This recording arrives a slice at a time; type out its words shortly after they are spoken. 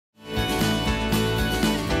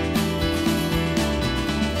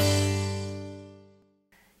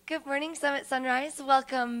Good morning, Summit Sunrise.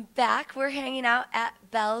 Welcome back. We're hanging out at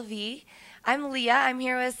Belle V. I'm Leah. I'm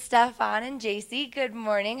here with Stefan and JC. Good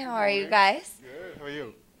morning. How are you guys? Good. How are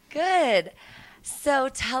you? Good. So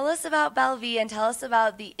tell us about Belle V and tell us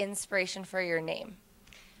about the inspiration for your name.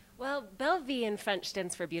 Well, Belle V in French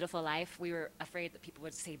stands for beautiful life. We were afraid that people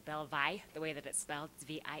would say Belle Vi, the way that it's spelled, it's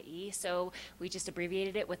V-I-E. So we just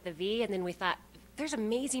abbreviated it with the V, and then we thought, there's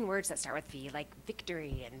amazing words that start with V, like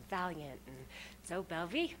victory and valiant, and so Belle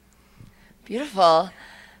V. Beautiful.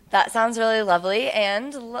 That sounds really lovely.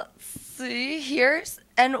 And let's see here.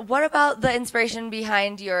 And what about the inspiration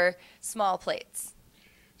behind your small plates?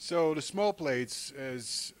 So the small plates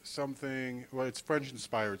is something, well, it's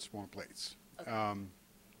French-inspired small plates. Okay. And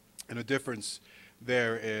the difference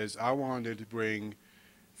there is I wanted to bring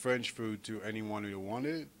French food to anyone who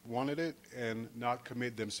wanted it and not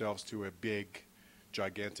commit themselves to a big,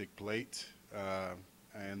 gigantic plate,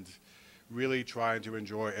 and really trying to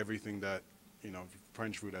enjoy everything that,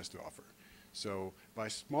 French food has to offer. So by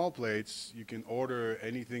small plates, you can order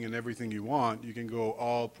anything and everything you want. You can go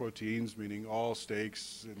all proteins, meaning all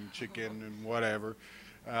steaks and chicken and whatever,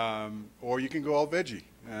 or you can go all veggie,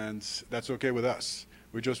 and that's okay with us.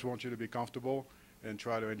 We just want you to be comfortable and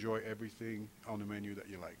try to enjoy everything on the menu that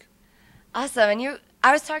you like. Awesome. And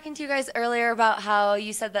I was talking to you guys earlier about how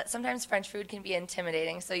you said that sometimes French food can be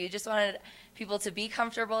intimidating. So you just wanted people to be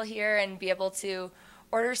comfortable here and be able to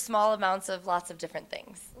order small amounts of lots of different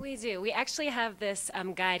things. We do. We actually have this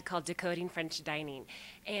guide called Decoding French Dining,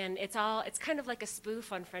 and it's kind of like a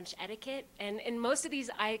spoof on French etiquette. And most of these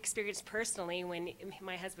I experienced personally when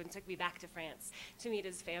my husband took me back to France to meet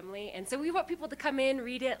his family. And so we want people to come in,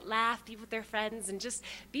 read it, laugh, be with their friends, and just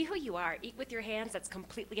be who you are. Eat with your hands. That's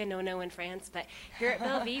completely a no-no in France, but here at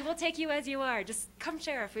Belle V, we'll take you as you are. Just come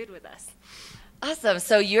share our food with us. Awesome.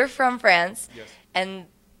 So you're from France. Yes. And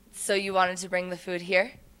so you wanted to bring the food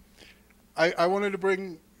here? I wanted to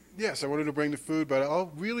bring, yes, I wanted to bring the food, but I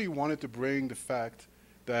really wanted to bring the fact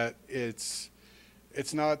that it's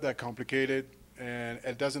not that complicated and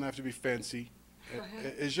it doesn't have to be fancy.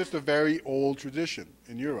 It's just a very old tradition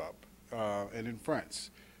in Europe and in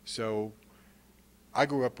France. So I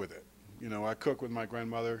grew up with it. I cook with my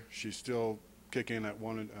grandmother. She's still kicking at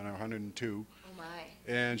 102. Oh my.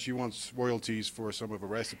 And she wants royalties for some of her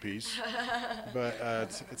recipes, but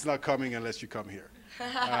it's not coming unless you come here.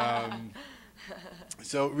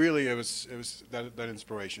 So really, it was that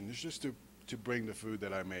inspiration. It's just to bring the food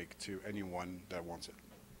that I make to anyone that wants it.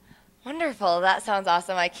 Wonderful. That sounds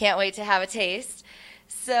awesome. I can't wait to have a taste.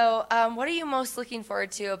 So what are you most looking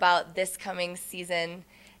forward to about this coming season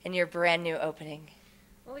and your brand new opening?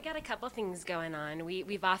 Well, we got a couple things going on.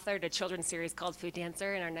 We've authored a children's series called Food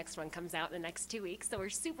Dancer, and our next one comes out in the next 2 weeks, so we're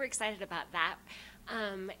super excited about that.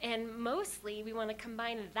 And mostly, we want to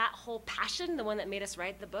combine that whole passion, the one that made us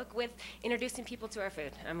write the book, with introducing people to our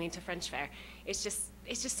food, to French fare. It's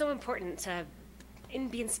just so important to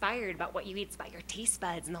be inspired about what you eat. It's about your taste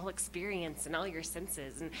buds and the whole experience and all your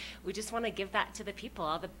senses. And we just want to give that to the people,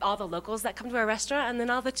 all the locals that come to our restaurant, and then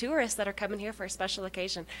all the tourists that are coming here for a special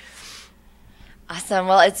occasion. Awesome.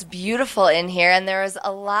 Well, it's beautiful in here, and there was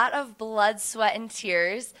a lot of blood, sweat, and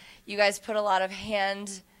tears. You guys put a lot of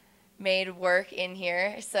handmade work in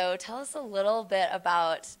here. So tell us a little bit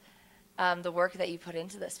about the work that you put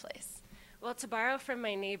into this place. Well, to borrow from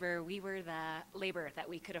my neighbor, we were the labor that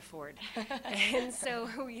we could afford. And so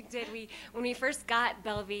when we first got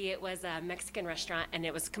Belle V, it was a Mexican restaurant, and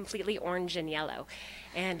it was completely orange and yellow.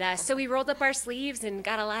 And so we rolled up our sleeves and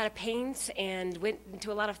got a lot of paint and went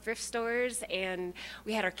into a lot of thrift stores, and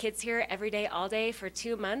we had our kids here every day, all day for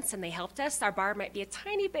 2 months, and they helped us. Our bar might be a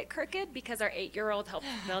tiny bit crooked because our 8-year-old helped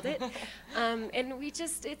build it. And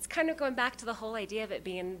it's kind of going back to the whole idea of it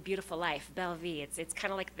being beautiful life, Belle V. It's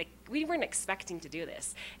kind of like we weren't expecting to do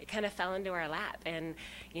this. It kind of fell into our lap, and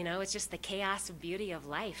it's just the chaos and beauty of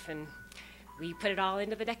life, and we put it all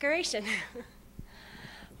into the decoration.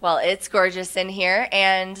 Well, it's gorgeous in here,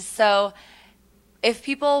 and so if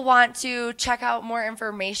people want to check out more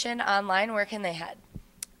information online, where can they head?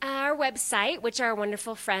 Our website, which our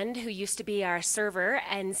wonderful friend who used to be our server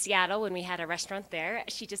in Seattle when we had a restaurant there,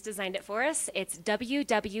 she just designed it for us. It's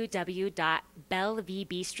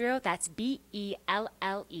www.bellevbistro, that's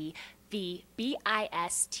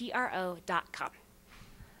BELLEVBISTRO.com.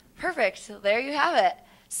 Perfect. So there you have it.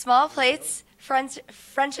 Small plates,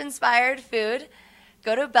 French-inspired food.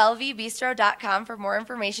 Go to bellevbistro.com for more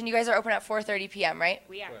information. You guys are open at 4:30 p.m., right?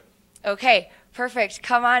 We are. Okay, perfect.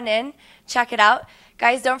 Come on in, check it out.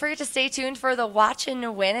 Guys, don't forget to stay tuned for the Watch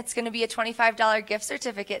and Win. It's going to be a $25 gift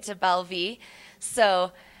certificate to Belle V.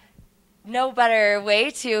 So no better way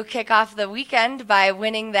to kick off the weekend by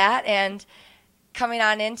winning that. And coming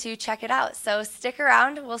on in to check it out. So stick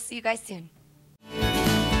around. We'll see you guys soon.